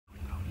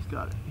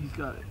got it. He's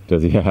got it.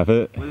 Does he have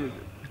it? What is it?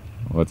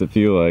 What's it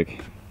feel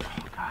like?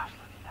 Oh gosh,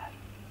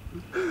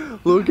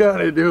 look at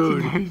it,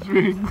 dude. Nice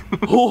ring.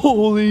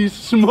 Holy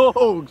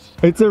smokes.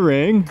 It's a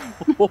ring?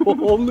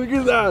 Oh, look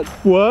at that.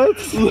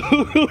 What?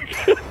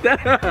 Look at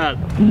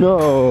that.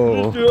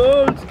 No.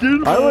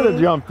 Dude, I would have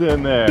jumped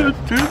in there.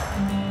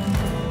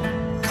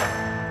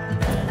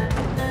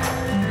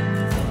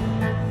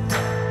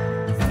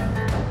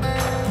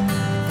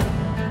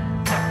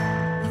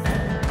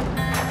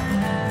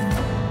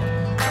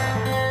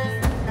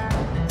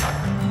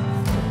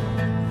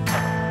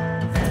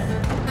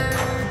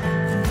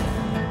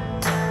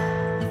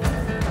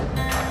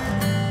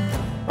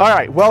 All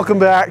right, welcome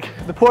back.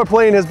 The poor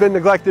plane has been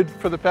neglected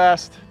for the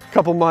past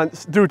couple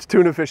months due to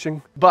tuna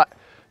fishing, but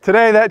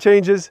today that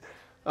changes.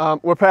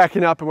 We're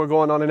packing up and we're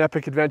going on an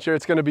epic adventure.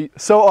 It's gonna be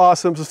so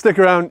awesome, so stick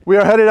around. We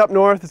are headed up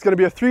north. It's gonna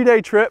be a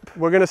 3-day trip.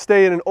 We're gonna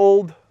stay in an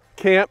old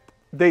camp,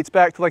 dates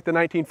back to like the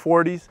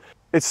 1940s.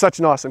 It's such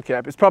an awesome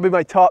camp. It's probably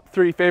my top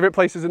 3 favorite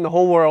places in the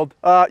whole world.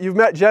 You've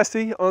met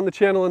Jesse on the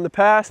channel in the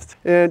past,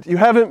 and you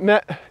haven't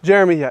met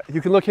Jeremy yet. You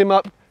can look him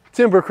up.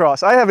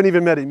 Timbercross. I haven't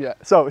even met him yet,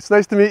 so it's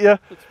nice to meet you.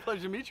 It's a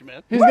pleasure to meet you,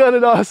 man. He's got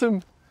an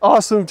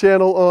awesome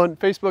channel on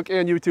Facebook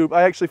and YouTube.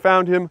 I actually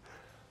found him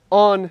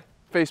on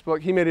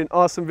Facebook. He made an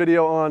awesome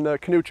video on a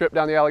canoe trip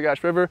down the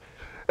Allagash River.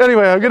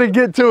 Anyway, I'm gonna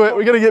get to it.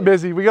 We gotta get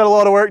busy. We got a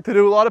lot of work to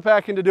do, a lot of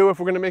packing to do if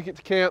we're gonna make it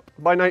to camp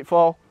by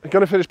nightfall. I'm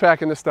gonna finish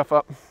packing this stuff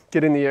up,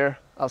 get in the air.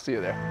 I'll see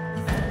you there.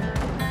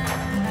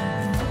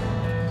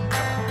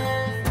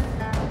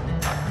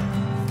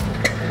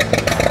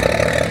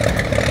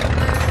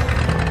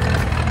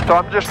 So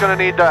I'm just gonna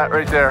need that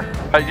right there.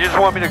 You just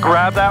want me to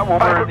grab that when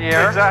we're in the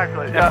air?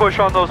 Exactly. And push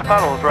on those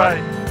pedals,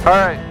 right? All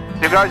right,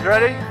 you guys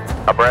ready?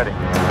 I'm ready.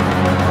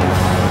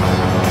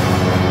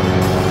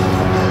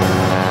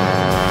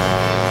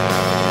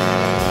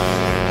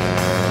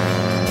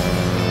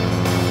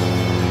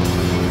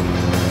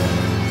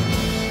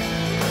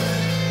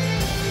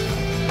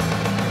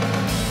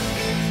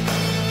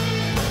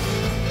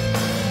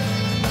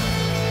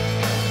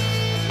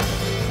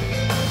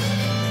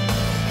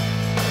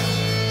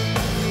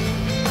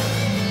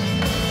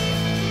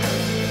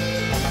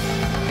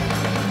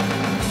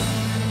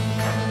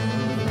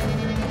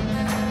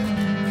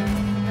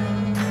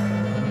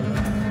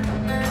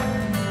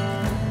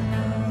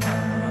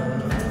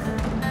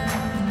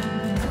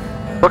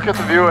 Look at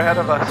the view ahead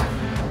of us.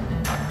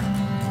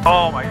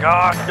 Oh my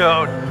gosh,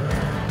 dude.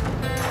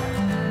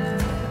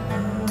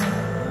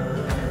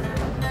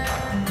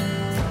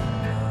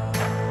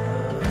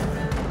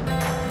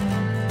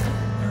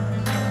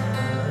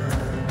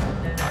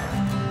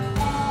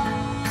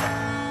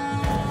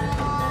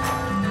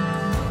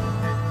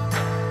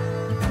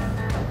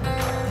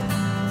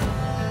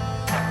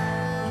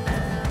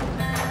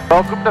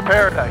 Welcome to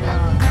paradise.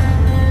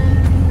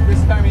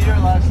 This time of year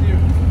last year,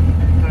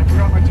 I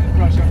forgot my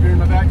toothbrush up here in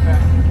my backpack.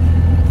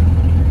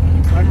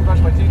 I haven't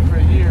brushed my teeth for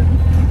a year.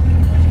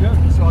 That's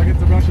good. So I'll get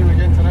to brush them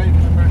again tonight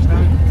for the first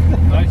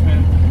time. Nice,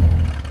 man.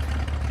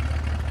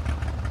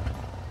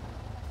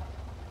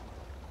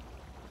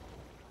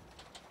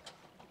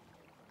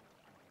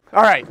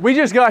 All right, we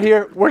just got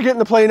here. We're getting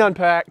the plane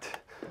unpacked.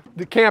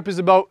 The camp is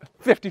about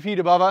 50 feet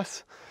above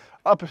us,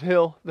 up a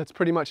hill that's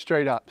pretty much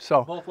straight up.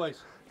 So, Both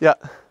ways. Yeah.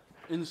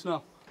 In the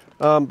snow.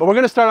 But we're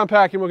gonna start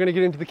unpacking. We're gonna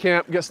get into the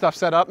camp, get stuff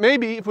set up.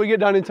 Maybe if we get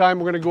done in time,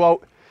 we're gonna go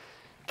out,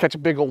 catch a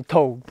big old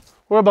toad.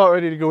 We're about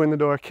ready to go in the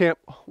door. Camp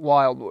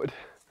Wildwood.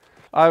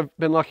 I've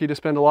been lucky to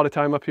spend a lot of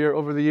time up here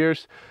over the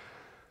years.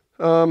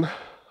 A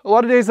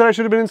lot of days that I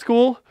should have been in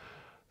school.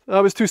 I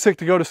was too sick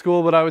to go to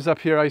school, but I was up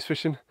here ice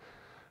fishing.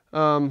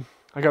 I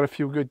got a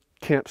few good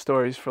camp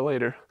stories for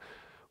later,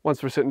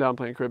 once we're sitting down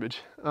playing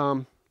cribbage.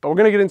 But we're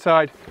gonna get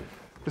inside.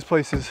 This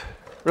place is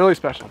really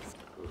special.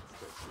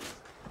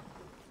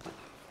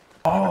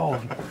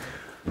 Oh,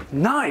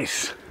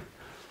 nice.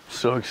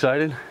 So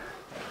excited.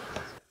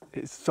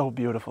 It's so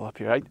beautiful up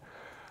here. I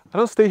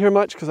don't stay here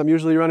much because I'm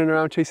usually running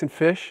around chasing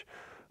fish,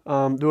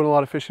 doing a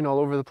lot of fishing all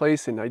over the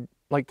place, and I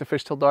like to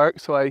fish till dark,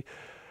 so I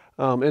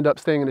end up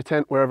staying in a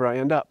tent wherever I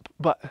end up.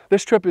 But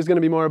this trip is going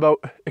to be more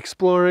about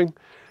exploring,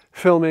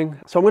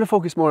 filming, so I'm going to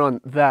focus more on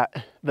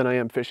that than I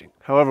am fishing.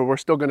 However, we're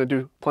still going to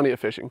do plenty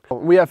of fishing.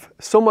 We have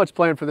so much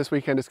planned for this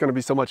weekend. It's going to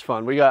be so much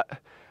fun. We got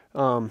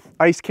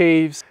ice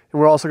caves, and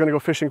we're also going to go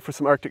fishing for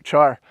some Arctic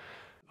char.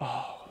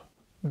 Oh,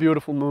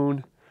 beautiful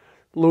moon.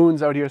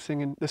 Loons out here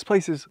singing. This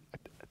place is,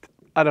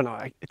 I don't know,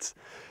 it's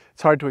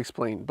hard to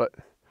explain, but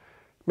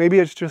maybe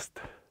it's just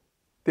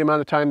the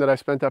amount of time that I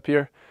spent up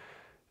here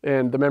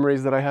and the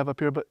memories that I have up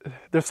here, but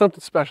there's something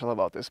special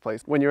about this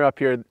place. When you're up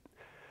here,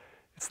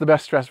 it's the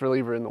best stress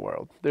reliever in the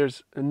world.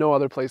 There's no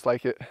other place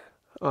like it.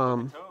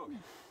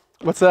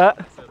 What's that?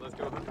 I said, let's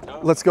go hook a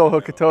toad. Let's go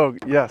hook a toad.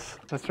 Yes,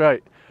 that's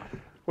right.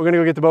 We're gonna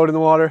go get the boat in the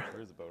water.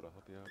 Where's the boat? I'll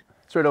help you out.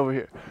 It's right over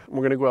here.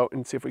 We're gonna go out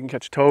and see if we can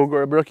catch a toad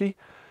or a brookie.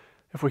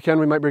 If we can,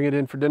 we might bring it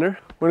in for dinner.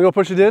 We're gonna go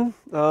push it in.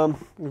 We'll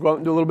go out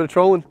and do a little bit of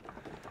trolling.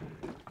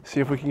 See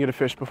if we can get a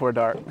fish before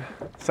dark.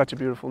 Such a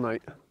beautiful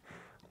night.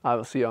 I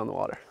will see you on the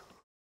water.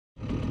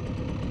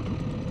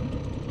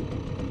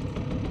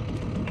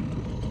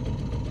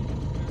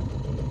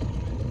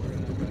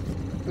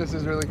 This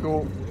is really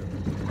cool.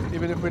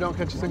 Even if we don't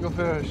catch a single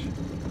fish.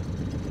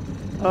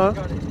 Huh?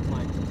 Got it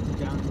like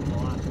down to the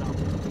last stop.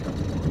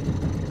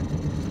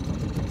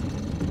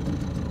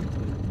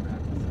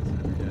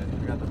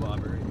 I got the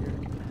bobber right here.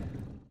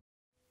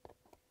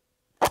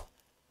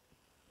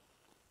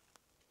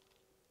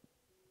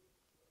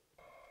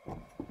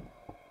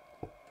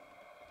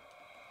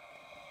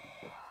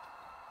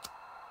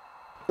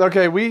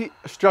 Okay, we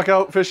struck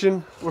out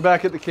fishing. We're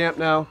back at the camp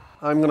now.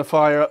 I'm gonna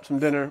fire up some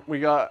dinner. We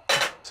got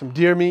some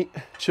deer meat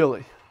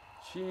chili.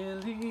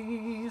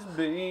 Chili's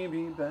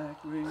baby back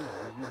real.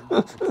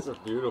 It's a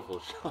beautiful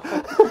shot.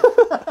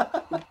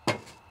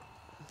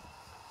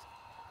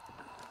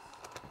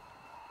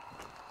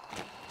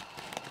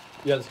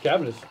 Yeah, this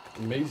cabin is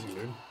amazing,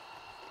 dude.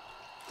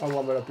 I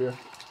love it up here.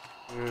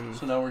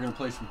 So now we're gonna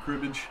play some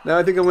cribbage. Now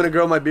I think I'm gonna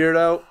grow my beard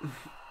out.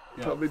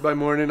 Yeah. Probably by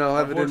morning I'll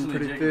have it in Unfortunately,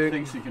 pretty Jacob thick.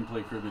 thinks he can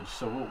play cribbage,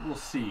 so we'll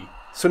see.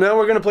 So now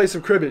we're gonna play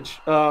some cribbage.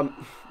 I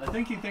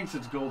think he thinks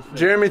it's goldfish.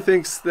 Jeremy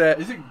thinks that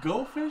Is it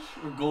goldfish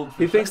or goldfish?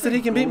 he thinks I that he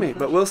think can beat me, goldfish.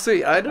 but we'll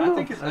see. I don't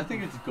know. I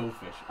think it's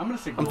goldfish. I'm gonna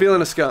say I'm goldfish.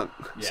 feeling a skunk,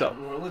 Yeah, so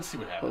well, let's see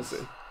what we'll happens.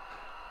 see.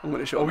 I'm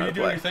gonna show Oh, him were how you to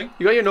doing play. your thing?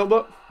 You got your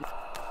notebook?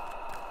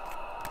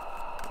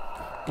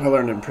 I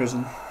learned in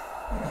prison.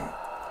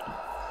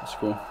 That's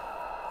cool.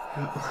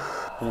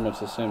 Pretty much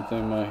the same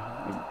thing my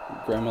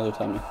grandmother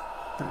taught me.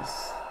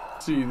 Nice.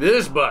 See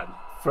this, bud.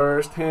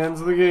 First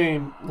hands of the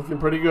game, looking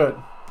pretty good.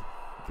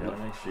 Gotta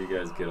make sure you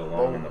guys get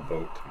along on the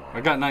boat tomorrow.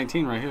 I got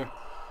 19 right here.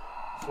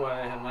 That's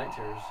why I have night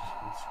terrors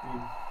on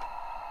screen.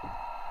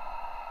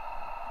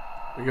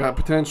 We got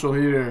potential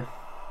here.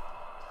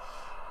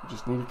 We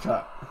just need a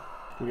cut.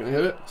 You gonna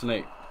hit it? It's an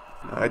 8.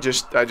 I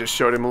just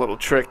showed him a little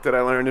trick that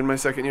I learned in my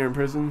second year in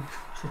prison.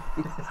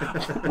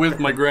 With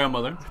my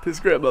grandmother. His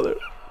grandmother.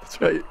 That's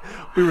right.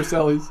 We were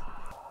Sally's.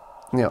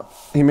 Yeah.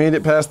 He made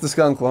it past the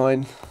skunk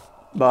line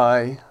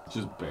by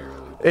Just barely.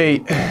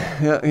 8.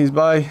 Yeah, he's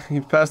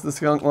past the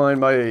skunk line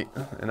by 8.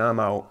 And I'm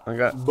out. I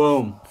got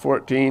Boom.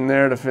 14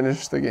 there to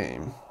finish the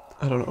game.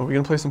 I don't know. Are we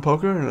gonna play some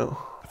poker or no?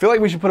 I feel like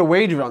we should put a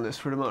wager on this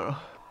for tomorrow.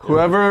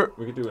 Whoever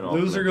We could do an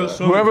Loser alternate goes bet.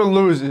 swimming. whoever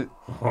loses.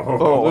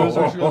 Oh,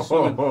 Loser goes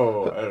swimming.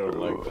 I don't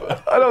like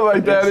that. I don't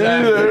like that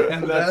either.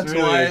 And that's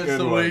really why a it's good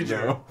the one,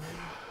 wager.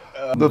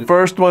 though. The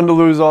first one to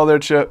lose all their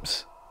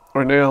chips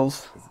or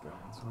nails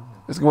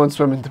is going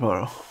swimming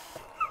tomorrow.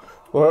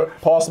 What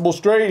possible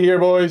straight here,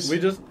 boys? We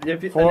just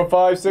if you, 4,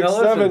 5, 6, Now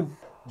listen. 7.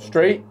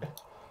 Straight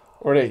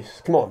or an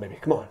ace. Come on, baby.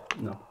 Come on.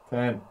 No.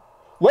 10.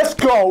 Let's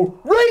go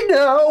right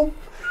now.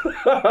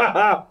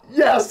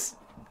 Yes.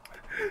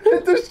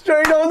 Hit the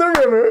straight on the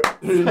river.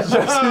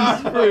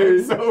 Jesse's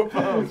free. So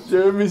pumped.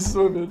 Jeremy's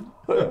swimming.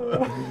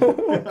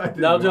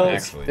 Now don't.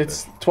 Actually,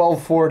 It's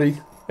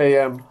 12:40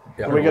 a.m.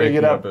 Yeah, we gotta wake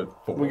get you up. at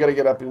 4. We gotta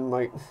get up in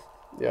like,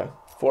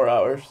 4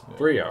 hours,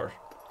 3 hours.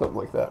 something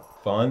like that.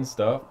 Fun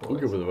stuff. We'll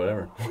boys. go with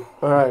whatever.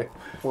 All right,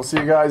 we'll see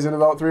you guys in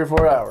about 3 or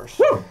 4 hours.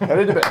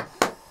 Headed to bed.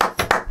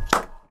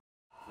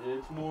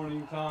 It's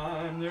morning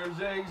time. There's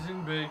eggs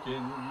and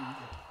bacon.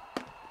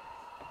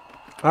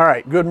 All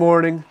right, good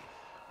morning.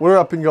 We're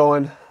up and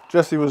going.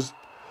 Jesse was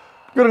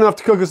good enough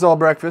to cook us all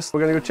breakfast. We're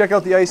gonna go check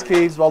out the ice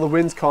caves while the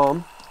wind's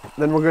calm.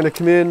 Then we're gonna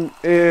come in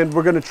and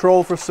we're gonna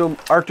troll for some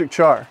Arctic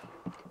char.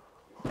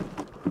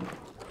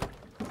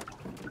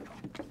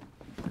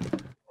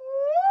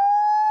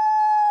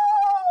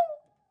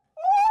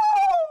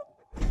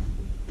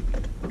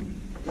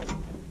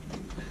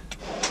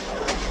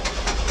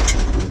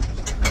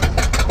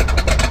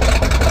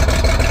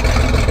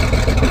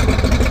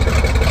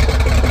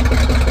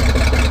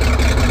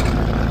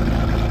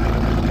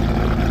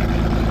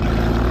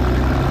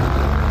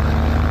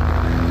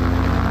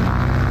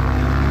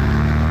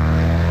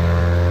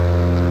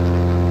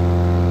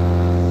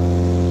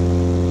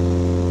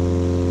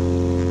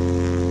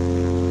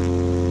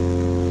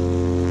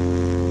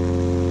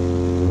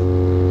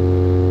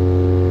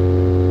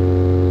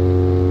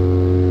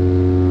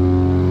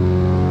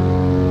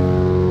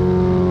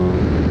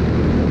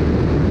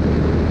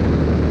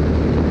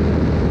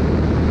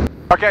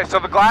 Okay, so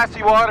the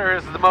glassy water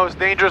is the most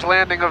dangerous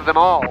landing of them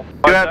all.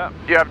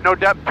 You have no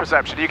depth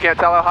perception. You can't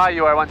tell how high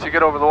you are once you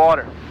get over the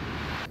water.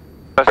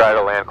 Try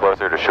to land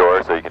closer to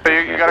shore so you can. So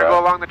you gotta go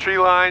along the tree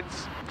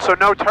lines. So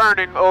no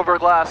turning over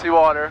glassy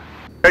water.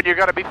 And you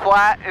gotta be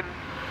flat and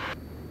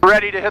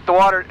ready to hit the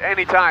water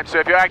anytime. So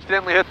if you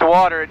accidentally hit the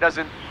water, it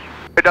doesn't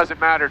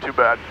matter too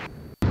bad.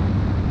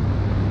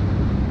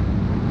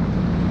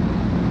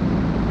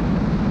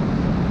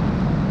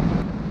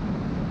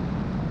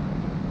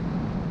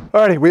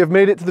 Alrighty, we have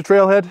made it to the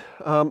trailhead.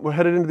 We're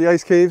headed into the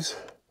ice caves.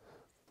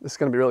 This is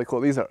gonna be really cool.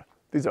 These are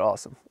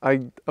awesome.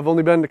 I've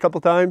only been a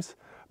couple times.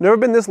 Never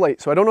been this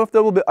late, so I don't know if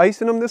there will be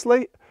ice in them this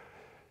late,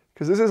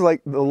 because this is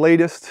like the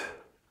latest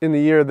in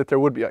the year that there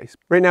would be ice.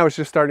 Right now it's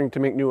just starting to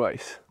make new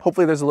ice.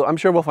 Hopefully there's a little, I'm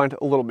sure we'll find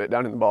a little bit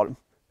down in the bottom.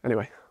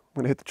 Anyway, I'm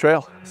gonna hit the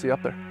trail. See you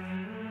up there.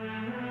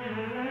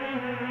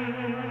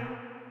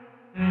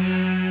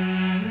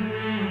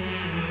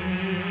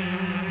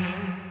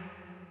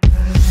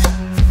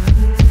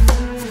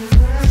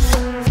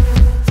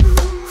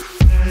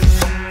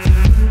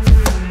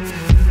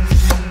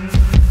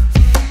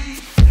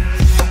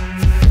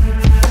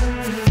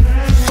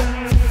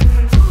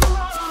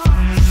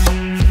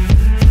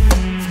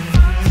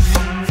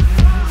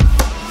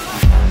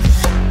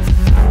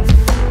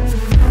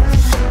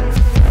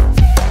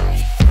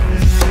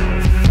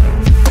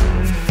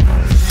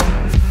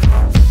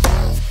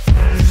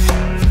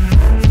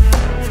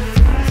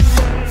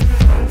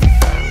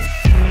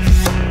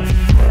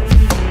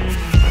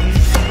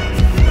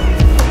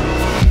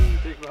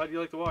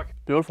 like to walk?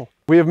 Beautiful.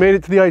 We have made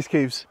it to the ice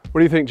caves. What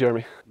do you think,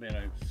 Jeremy? Man,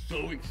 I'm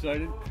so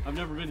excited. I've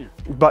never been here.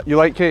 But you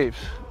like caves?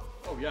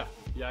 Oh yeah.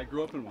 Yeah, I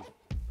grew up in one.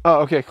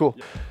 Oh, okay, cool.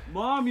 Yeah.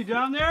 Mom, you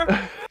down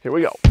there? Here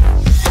we go.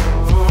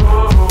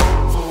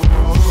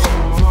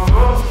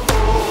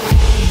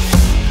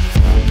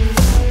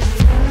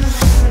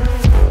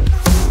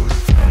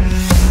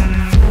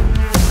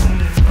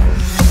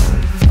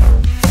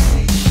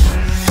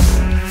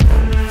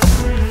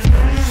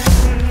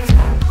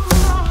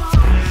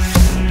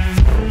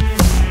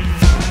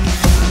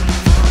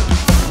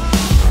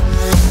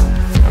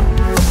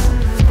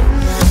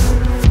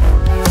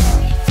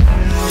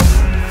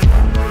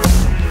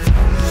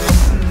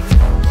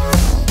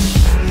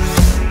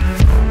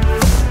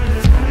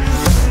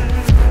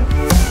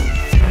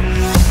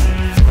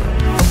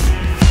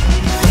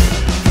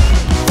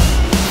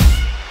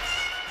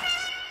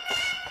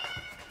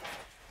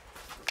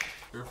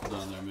 Careful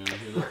down there, man. I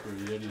hear that's where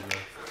the Yetis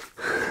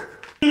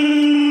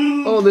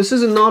are. Oh, this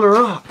is not a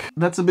rock.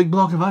 That's a big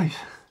block of ice.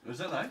 Is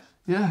that nice?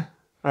 Yeah.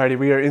 Alrighty,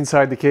 we are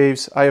inside the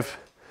caves. I have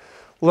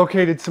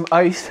located some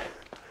ice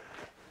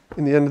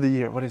in the end of the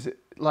year. What is it?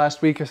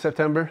 Last week of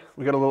September.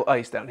 We got a little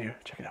ice down here.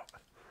 Check it out.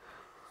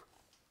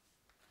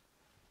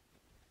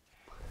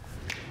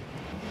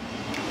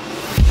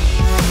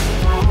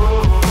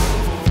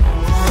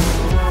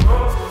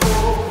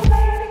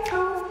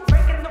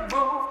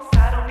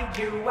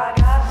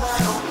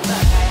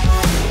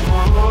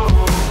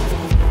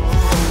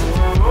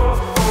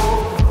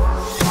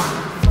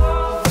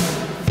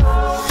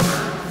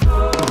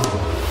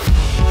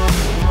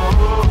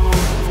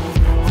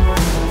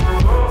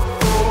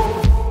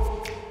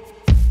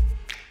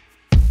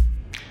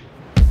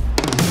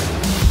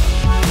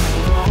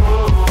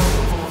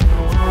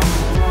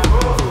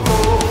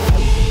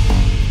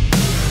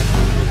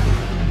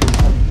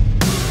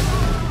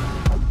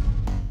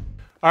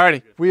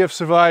 Alrighty, we have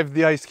survived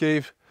the ice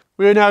cave.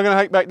 We are now going to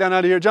hike back down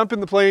out of here, jump in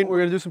the plane. We're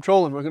going to do some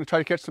trolling. We're going to try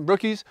to catch some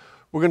brookies.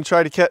 We're going to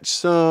try to catch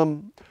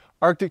some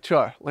Arctic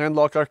char,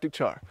 landlocked Arctic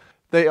char.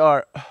 They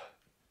are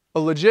a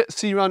legit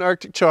sea-run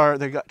Arctic char.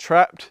 They got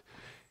trapped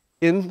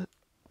in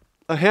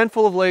a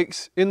handful of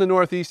lakes in the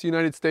northeast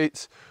United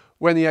States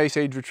when the ice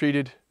age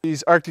retreated.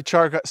 These Arctic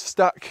char got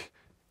stuck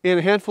in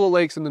a handful of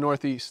lakes in the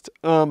northeast.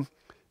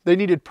 They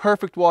needed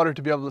perfect water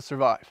to be able to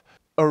survive.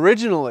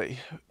 Originally,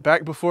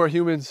 back before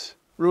humans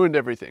ruined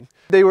everything,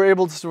 they were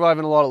able to survive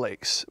in a lot of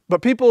lakes.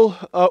 But people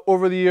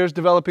over the years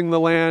developing the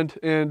land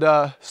and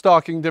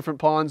stocking different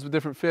ponds with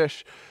different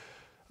fish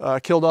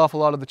killed off a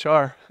lot of the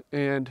char.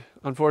 And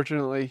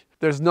unfortunately,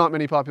 there's not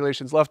many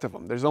populations left of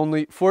them. There's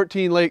only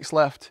 14 lakes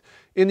left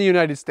in the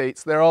United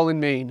States. They're all in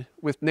Maine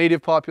with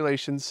native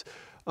populations.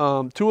 2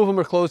 of them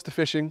are closed to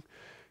fishing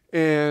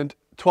and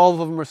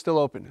 12 of them are still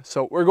open.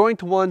 So we're going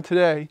to one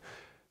today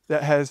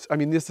that has, I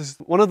mean, this is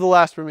one of the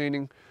last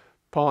remaining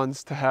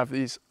ponds to have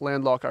these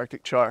landlocked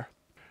Arctic char.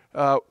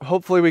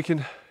 Hopefully we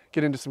can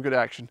get into some good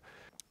action.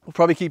 We'll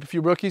probably keep a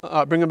few brookies,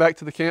 bring them back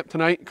to the camp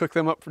tonight, cook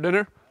them up for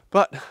dinner.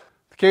 But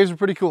the caves are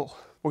pretty cool.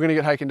 We're gonna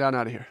get hiking down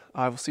out of here.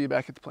 I will see you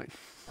back at the plane.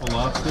 A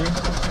lobster?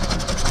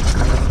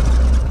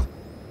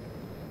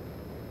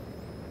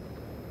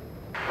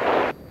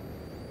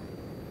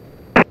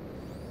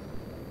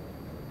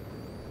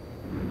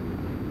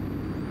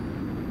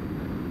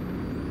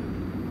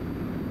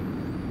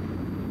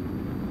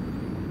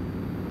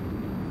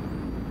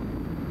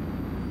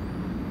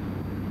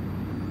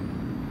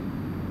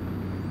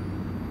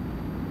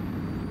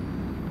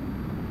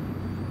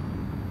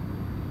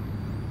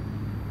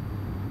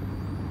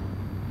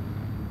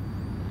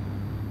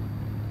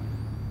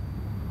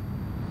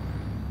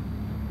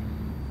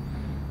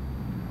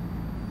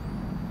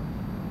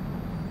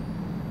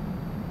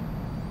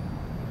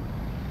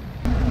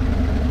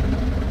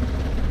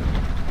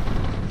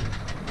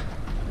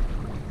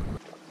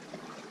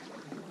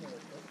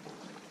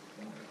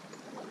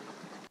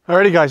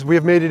 Alrighty guys, we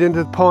have made it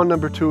into pond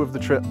number 2 of the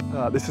trip.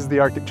 This is the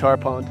Arctic char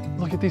pond.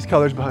 Look at these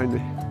colors behind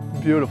me.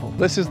 Beautiful.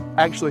 This is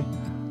actually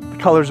the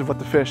colors of what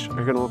the fish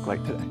are gonna look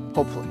like today,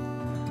 hopefully.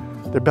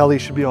 Their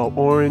bellies should be all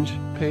orange,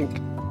 pink,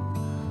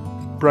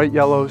 bright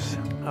yellows.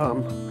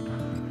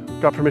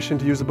 Got permission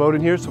to use the boat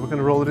in here, so we're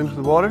gonna roll it into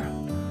the water,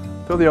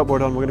 throw the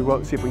outboard on, we're gonna go out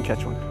and see if we can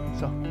catch one.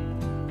 So,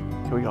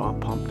 here we go, I'm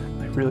pumped.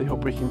 I really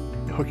hope we can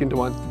hook into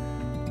one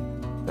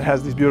that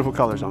has these beautiful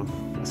colors on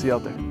them. I'll see you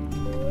out there.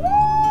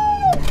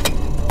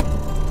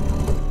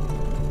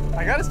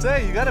 I gotta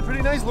say, you got a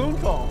pretty nice loon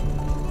call.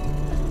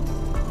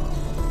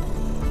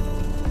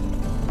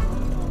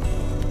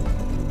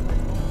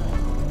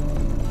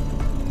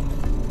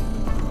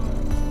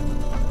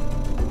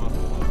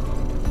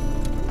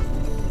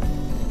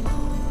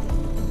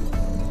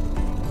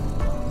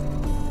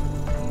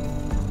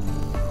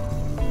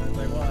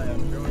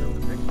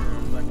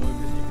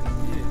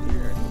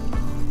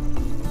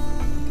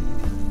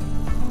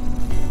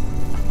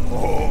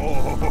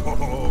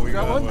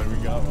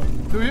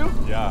 Do you?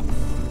 Yeah.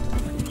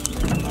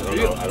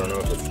 I don't know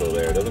if it's still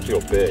there. It doesn't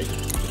feel big.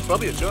 It's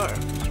probably a char. They're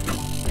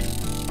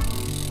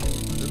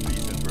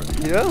beefing, bro.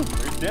 Yeah.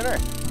 There's dinner.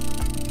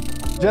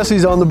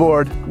 Jesse's on the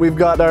board. We've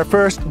got our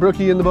first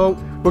brookie in the boat.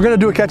 We're gonna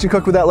do a catch and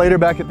cook with that later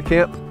back at the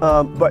camp.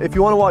 But if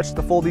you wanna watch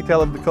the full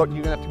detail of the cook,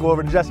 you're gonna have to go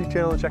over to Jesse's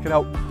channel and check it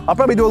out. I'll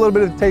probably do a little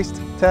bit of the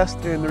taste test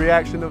and the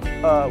reaction of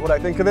what I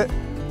think of it.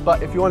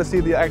 But if you wanna see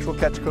the actual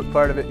catch cook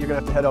part of it, you're gonna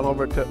have to head on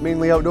over to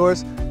Mainely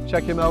Outdoors.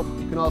 Check him out.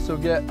 You can also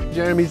get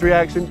Jeremy's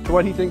reaction to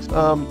what he thinks.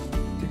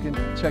 You can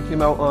check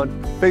him out on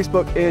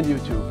Facebook and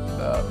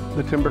YouTube,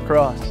 The Timber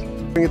Cross.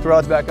 Bring the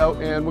rods back out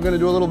and we're gonna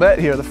do a little bet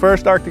here. The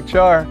first Arctic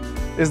char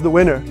is the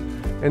winner.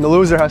 And the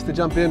loser has to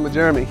jump in with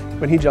Jeremy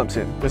when he jumps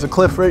in. There's a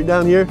cliff right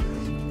down here.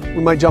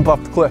 We might jump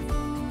off the cliff.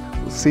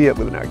 We'll see it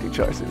with an Arctic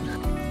char soon.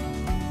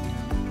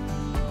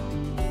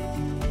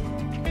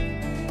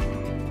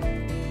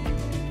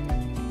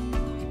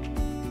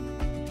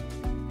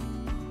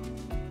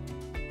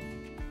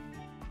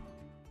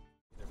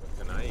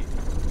 Tonight.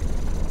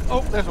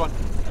 Oh, there's one.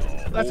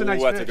 That's a nice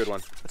fish. That's a good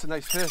one. That's a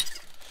nice fish.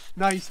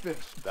 Nice fish.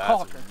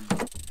 That's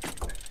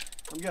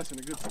I'm guessing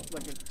a good,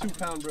 like a 2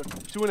 pound brookie.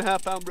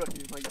 2.5 pound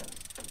brookie is my guess.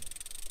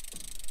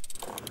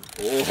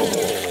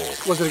 Oh.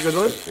 Was it a good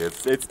one?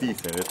 It's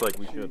decent. It's like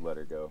we should let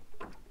her go.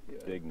 Yeah.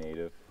 Big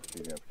native.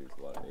 She's gonna produce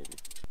a lot of native.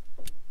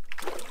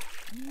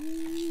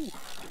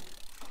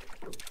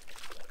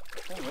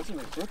 Oh, that's a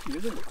nice brookie,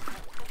 isn't it?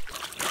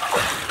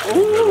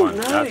 Good one.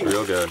 Nice. That's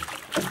real good.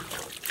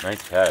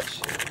 Nice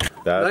catch.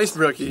 That's nice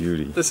brookie.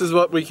 Beauty. This is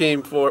what we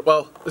came for.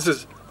 Well, this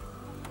is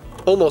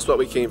almost what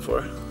we came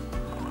for.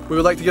 We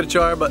would like to get a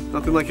char, but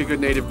nothing like a good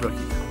native brookie.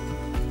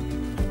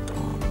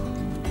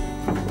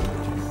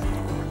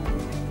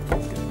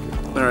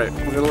 All right,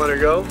 we're gonna let her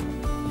go.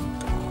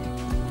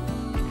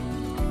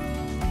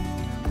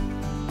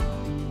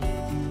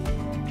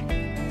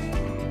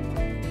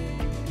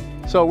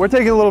 So we're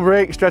taking a little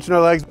break, stretching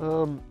our legs.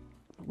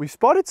 We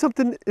spotted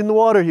something in the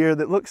water here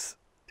that looks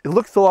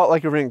a lot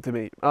like a ring to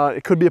me.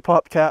 It could be a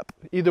pop cap.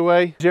 Either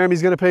way,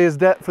 Jeremy's gonna pay his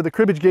debt for the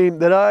cribbage game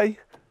that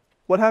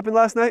what happened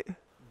last night?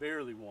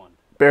 Barely won.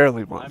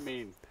 Barely won. I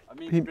mean,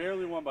 he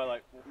barely won by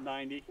like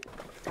 90.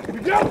 Here we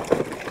go!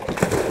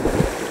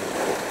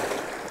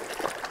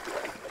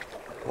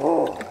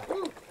 Oh.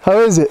 How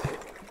is it?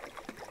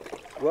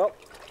 Well,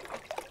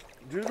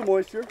 due to the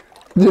moisture,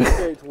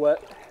 okay, it's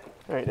wet.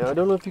 All right, now I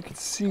don't know if you can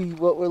see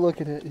what we're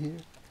looking at here.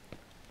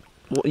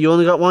 Well, you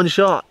only got one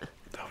shot.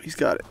 Oh, he's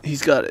got it.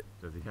 He's got it.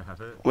 Does he have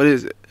it? What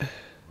is it?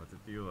 What's it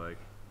feel like?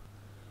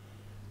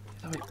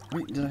 Oh,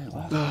 wait, did I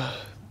laugh?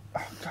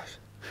 Oh, gosh.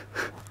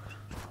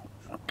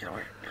 Get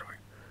away, get away.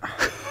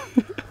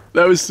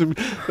 That was some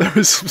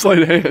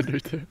sleight of hand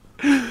right there.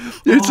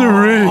 It's a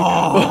ring.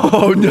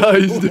 Oh,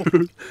 nice,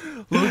 dude.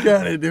 Look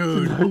at it,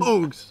 dude.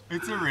 Folks,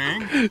 it's a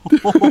ring.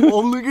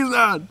 Oh, look at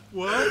that.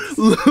 What?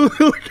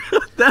 Look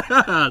at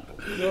that.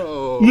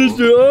 No.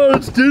 Mr. Oh,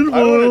 it's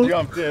I would have tinfoil.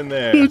 jumped in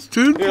there. It's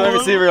tinfoil. Here, let me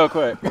see real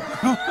quick.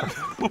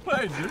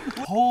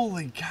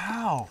 Holy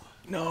cow.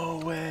 No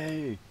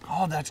way.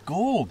 Oh, that's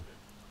gold.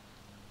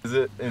 Is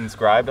it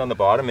inscribed on the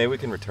bottom? Maybe we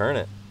can return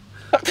it.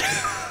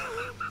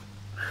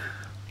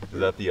 Is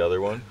that the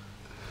other one?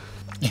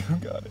 You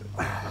got it.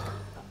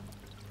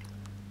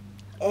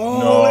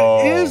 Oh, No.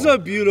 it is a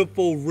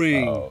beautiful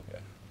ring. Oh, okay.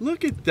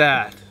 Look at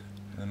that.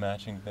 The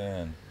matching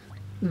band.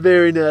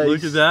 Very nice.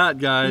 Look at that,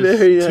 guys.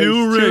 Very nice.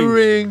 Two rings. 2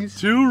 rings.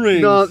 2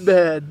 rings. Not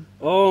bad.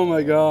 Oh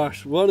my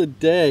gosh, what a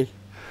day.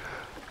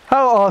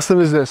 How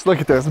awesome is this?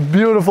 Look at this.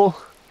 Beautiful.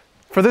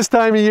 For this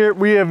time of year,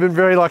 we have been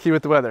very lucky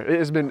with the weather. It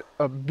has been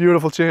a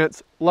beautiful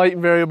chance. Light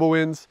and variable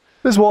winds.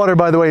 This water,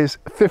 by the way, is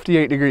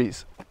 58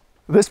 degrees.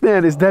 This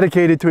man is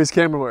dedicated to his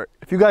camera work.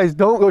 If you guys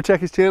don't go check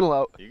his channel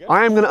out,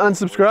 I am going to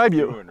unsubscribe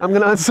you. I'm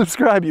going to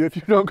unsubscribe you if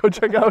you don't go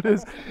check out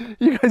his.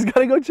 You guys got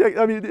to go check.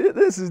 I mean,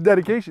 this is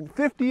dedication.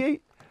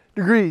 58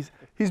 degrees.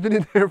 He's been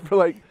in there for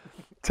like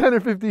 10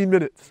 or 15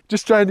 minutes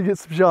just trying to get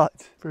some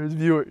shots for his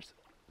viewers.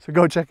 So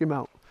go check him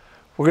out.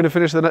 We're going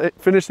to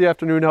finish the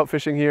afternoon out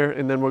fishing here,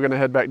 and then we're going to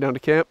head back down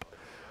to camp.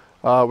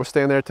 We're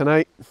staying there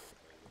tonight.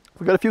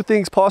 We've got a few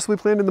things possibly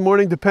planned in the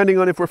morning, depending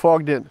on if we're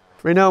fogged in.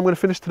 Right now, I'm going to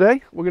finish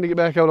today. We're going to get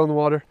back out on the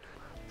water.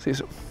 See you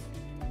soon.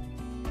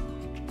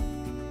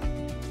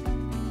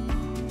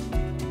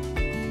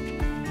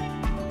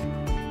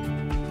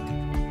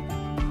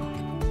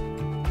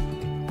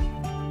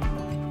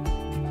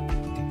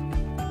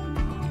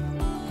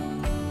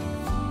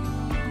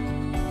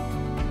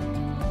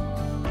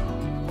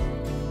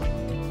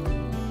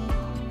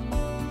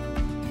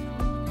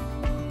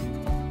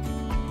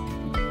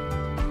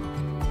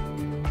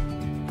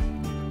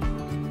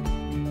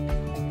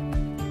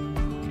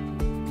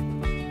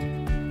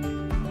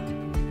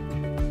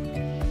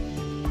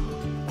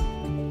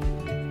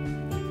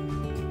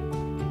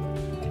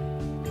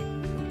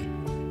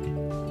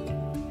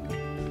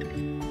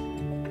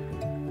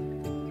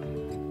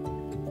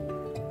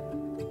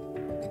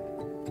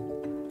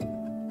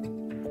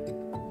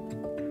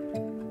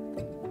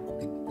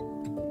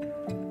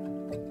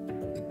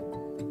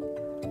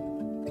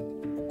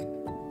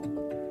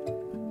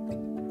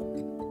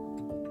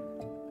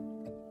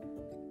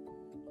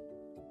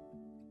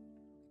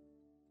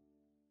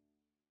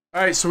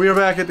 All right, so we are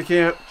back at the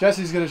camp.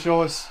 Jesse's gonna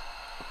show us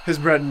his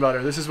bread and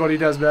butter. This is what he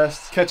does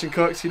best. Catch and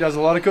cooks. He does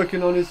a lot of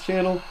cooking on his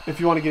channel. If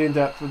you want to get in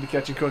depth with the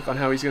catch and cook on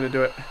how he's going to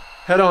do it,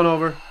 head on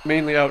over.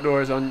 Mainly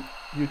Outdoors on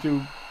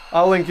YouTube.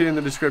 I'll link it in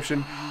the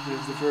description.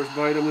 Here's the first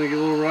bite. I'm going to get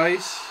a little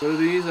rice. What are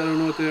these? I don't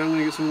know what they are. I'm going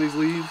to get some of these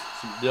leaves.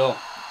 Some dill.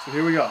 So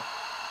here we go.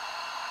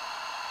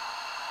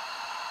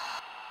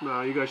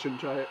 No, you guys shouldn't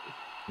try it.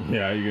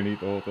 Yeah, you gonna eat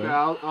the whole thing?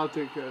 Yeah, I'll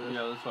take care of this.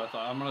 Yeah, that's what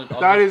I thought.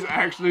 That is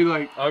actually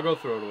like... I'll go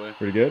throw it away.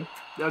 Pretty good?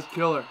 That's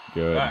killer.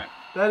 Good. All right.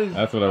 That is...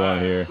 That's what I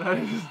want to hear. That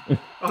is...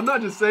 I'm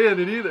not just saying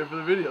it either for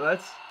the video.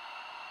 That's...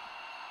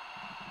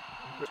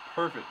 It's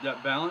perfect.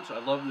 That balance. I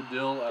love the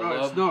dill.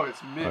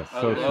 It's mixed.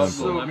 Oh, I love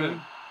simple. the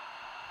lemon.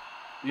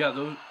 Yeah,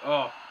 those.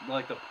 Oh,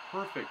 like the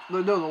perfect.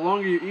 No, the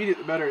longer you eat it,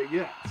 the better it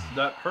gets.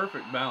 That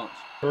perfect balance.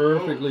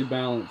 Perfectly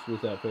balanced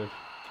with that fish.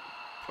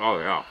 Oh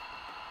yeah,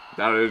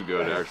 that is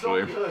good That is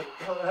actually. so good.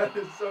 Oh, that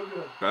is so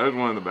good. That is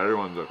one of the better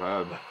ones I've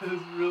had. That is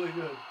really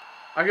good.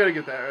 I gotta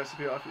get that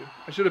recipe off you.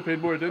 I should have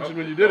paid more attention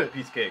when you did it.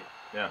 Piece of cake.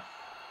 Yeah.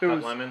 It Cut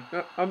was. lemon.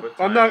 I'm put not.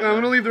 thyme I'm in there.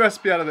 gonna leave the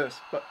recipe out of this,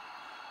 but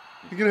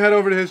you can head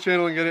over to his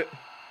channel and get it.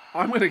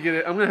 I'm gonna get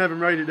it. I'm gonna have him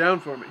write it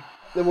down for me.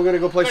 Then we're gonna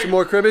go play some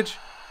more cribbage.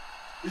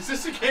 Is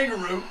this a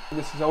kangaroo?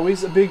 This is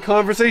always a big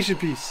conversation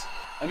piece.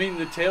 I mean,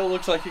 the tail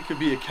looks like it could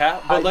be a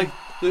cat, but like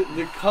the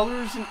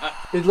colors and.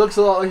 It looks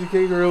a lot like a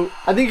kangaroo.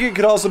 I think it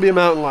could also be a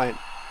mountain lion.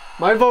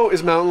 My vote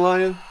is mountain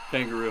lion.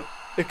 Kangaroo.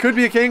 It could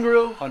be a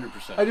kangaroo.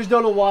 100%. I just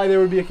don't know why there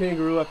would be a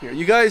kangaroo up here.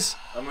 You guys,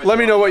 let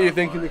me know what you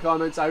think in the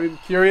comments. I'm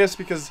curious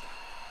because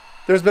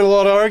there's been a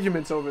lot of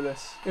arguments over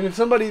this. And if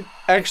somebody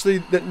actually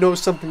that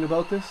knows something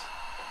about this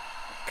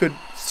could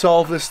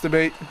solve this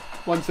debate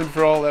once and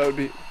for all, that would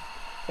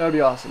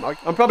be awesome.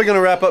 I'm probably going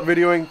to wrap up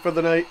videoing for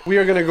the night. We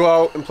are going to go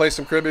out and play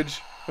some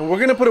cribbage. And we're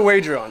going to put a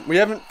wager on. We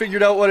haven't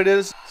figured out what it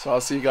is. So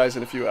I'll see you guys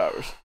in a few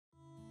hours.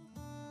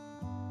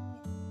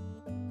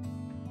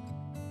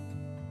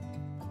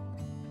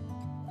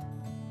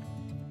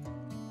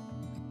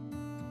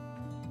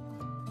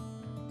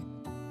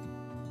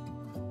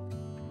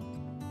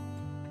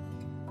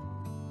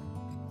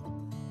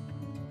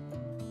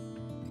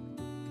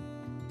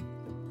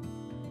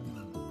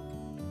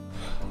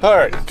 All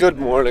right, good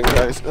morning,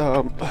 guys.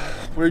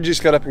 We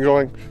just got up and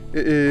going.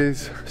 It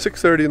is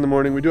 6:30 in the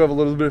morning. We do have a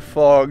little bit of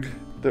fog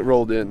that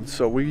rolled in,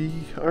 so we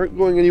aren't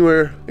going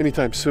anywhere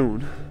anytime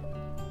soon.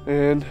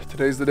 And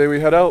today's the day we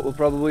head out. We'll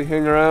probably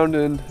hang around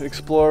and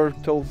explore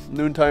till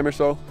noontime or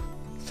so.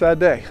 Sad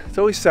day. It's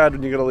always sad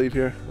when you gotta leave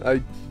here.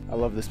 I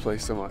love this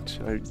place so much.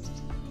 I'm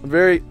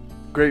very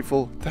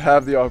grateful to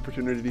have the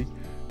opportunity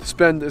to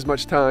spend as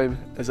much time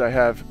as I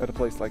have at a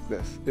place like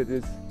this. It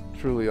is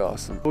truly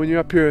awesome. When you're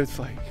up here, it's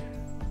like,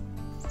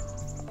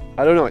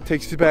 I don't know, it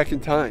takes you back in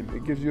time.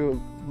 It gives you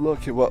a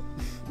look at what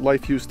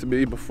life used to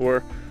be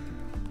before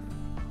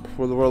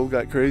the world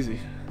got crazy.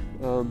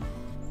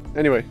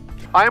 Anyway,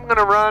 I am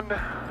gonna run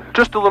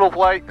just a little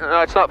flight.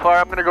 It's not far.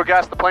 I'm gonna go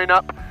gas the plane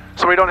up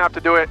so we don't have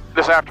to do it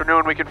this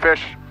afternoon. We can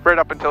fish right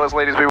up until as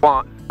late as we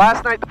want.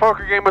 Last night the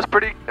poker game was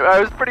pretty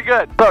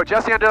good. So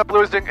Jesse ended up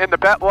losing, and the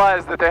bet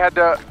was that they had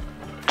to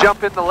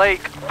jump in the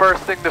lake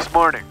first thing this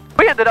morning.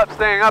 We ended up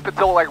staying up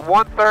until like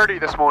 1:30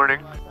 this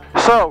morning.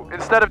 So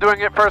instead of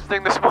doing it first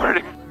thing this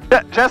morning,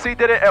 Jesse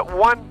did it at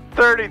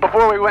 1:30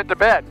 before we went to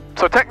bed.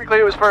 So technically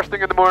it was first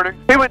thing in the morning.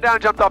 He went down,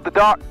 jumped off the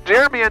dock.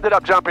 Jeremy ended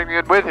up jumping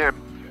in with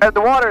him. And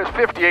the water is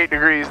 58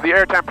 degrees. The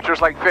air temperature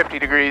is like 50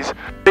 degrees.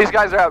 These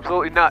guys are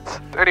absolutely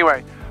nuts.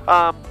 Anyway,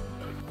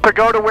 to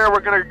go to where we're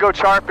gonna go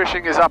char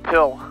fishing is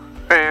uphill.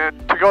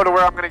 And to go to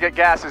where I'm gonna get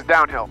gas is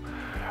downhill.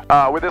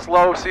 With this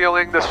low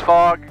ceiling, this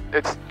fog,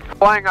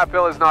 flying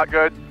uphill is not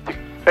good.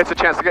 It's a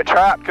chance to get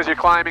trapped because you're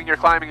climbing.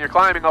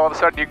 All of a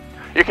sudden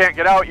you can't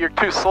get out. You're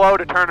too slow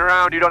to turn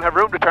around. You don't have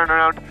room to turn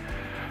around.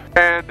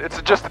 And it's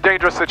just a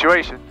dangerous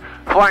situation.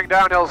 Flying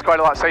downhill is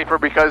quite a lot safer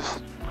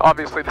because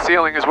obviously the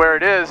ceiling is where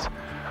it is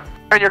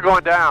and you're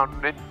going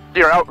down and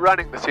you're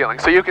outrunning the ceiling.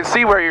 So you can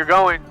see where you're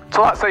going. It's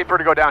a lot safer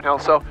to go downhill.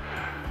 So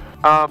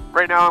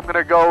right now I'm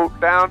gonna go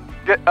down,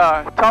 get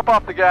top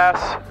off the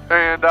gas,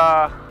 and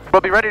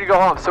we'll be ready to go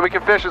home so we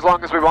can fish as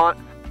long as we want.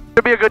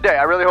 It'll be a good day.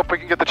 I really hope we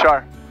can get the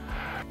char.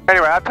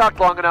 Anyway, I've talked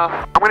long enough.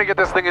 I'm gonna get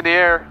this thing in the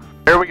air.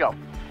 Here we go.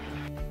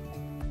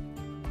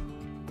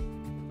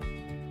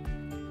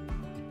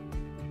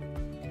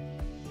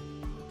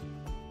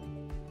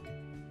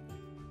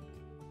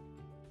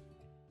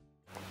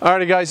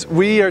 Alrighty guys,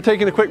 we are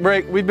taking a quick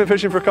break. We've been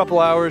fishing for a couple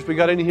hours. We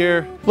got in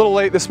here a little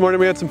late this morning.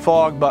 We had some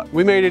fog, but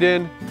we made it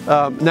in.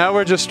 Now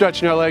we're just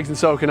stretching our legs and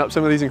soaking up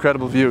some of these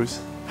incredible views.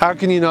 How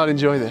can you not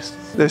enjoy this?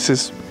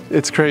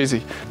 It's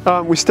crazy.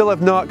 We still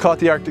have not caught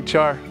the Arctic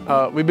char.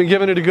 We've been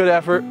giving it a good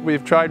effort.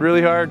 We've tried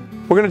really hard.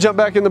 We're gonna jump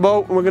back in the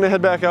boat and we're gonna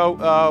head back out.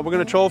 We're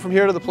gonna troll from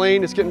here to the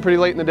plane. It's getting pretty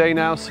late in the day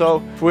now,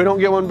 so if we don't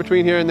get one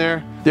between here and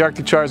there, the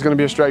Arctic char is gonna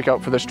be a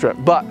strikeout for this trip.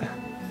 But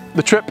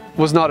the trip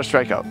was not a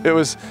strikeout. It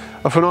was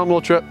a phenomenal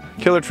trip,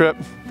 killer trip.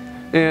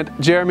 And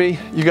Jeremy,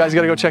 you guys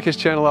gotta go check his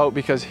channel out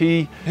because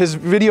his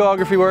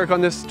videography work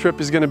on this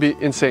trip is gonna be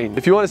insane.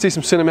 If you wanna see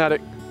some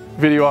cinematic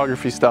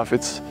videography stuff,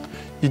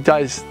 you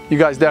guys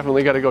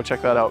definitely gotta go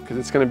check that out because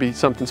it's gonna be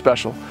something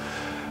special.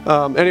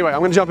 Anyway,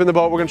 I'm gonna jump in the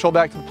boat, we're gonna troll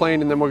back to the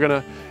plane, and then we're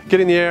gonna get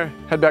in the air,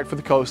 head back for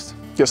the coast,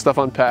 get stuff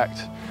unpacked,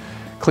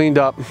 cleaned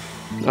up,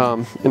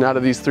 and out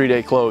of these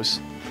 3-day clothes.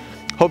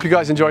 Hope you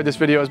guys enjoyed this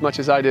video as much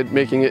as I did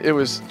making it. It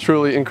was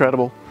truly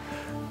incredible.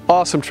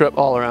 Awesome trip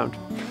all around.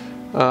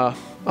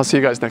 I'll see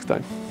you guys next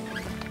time.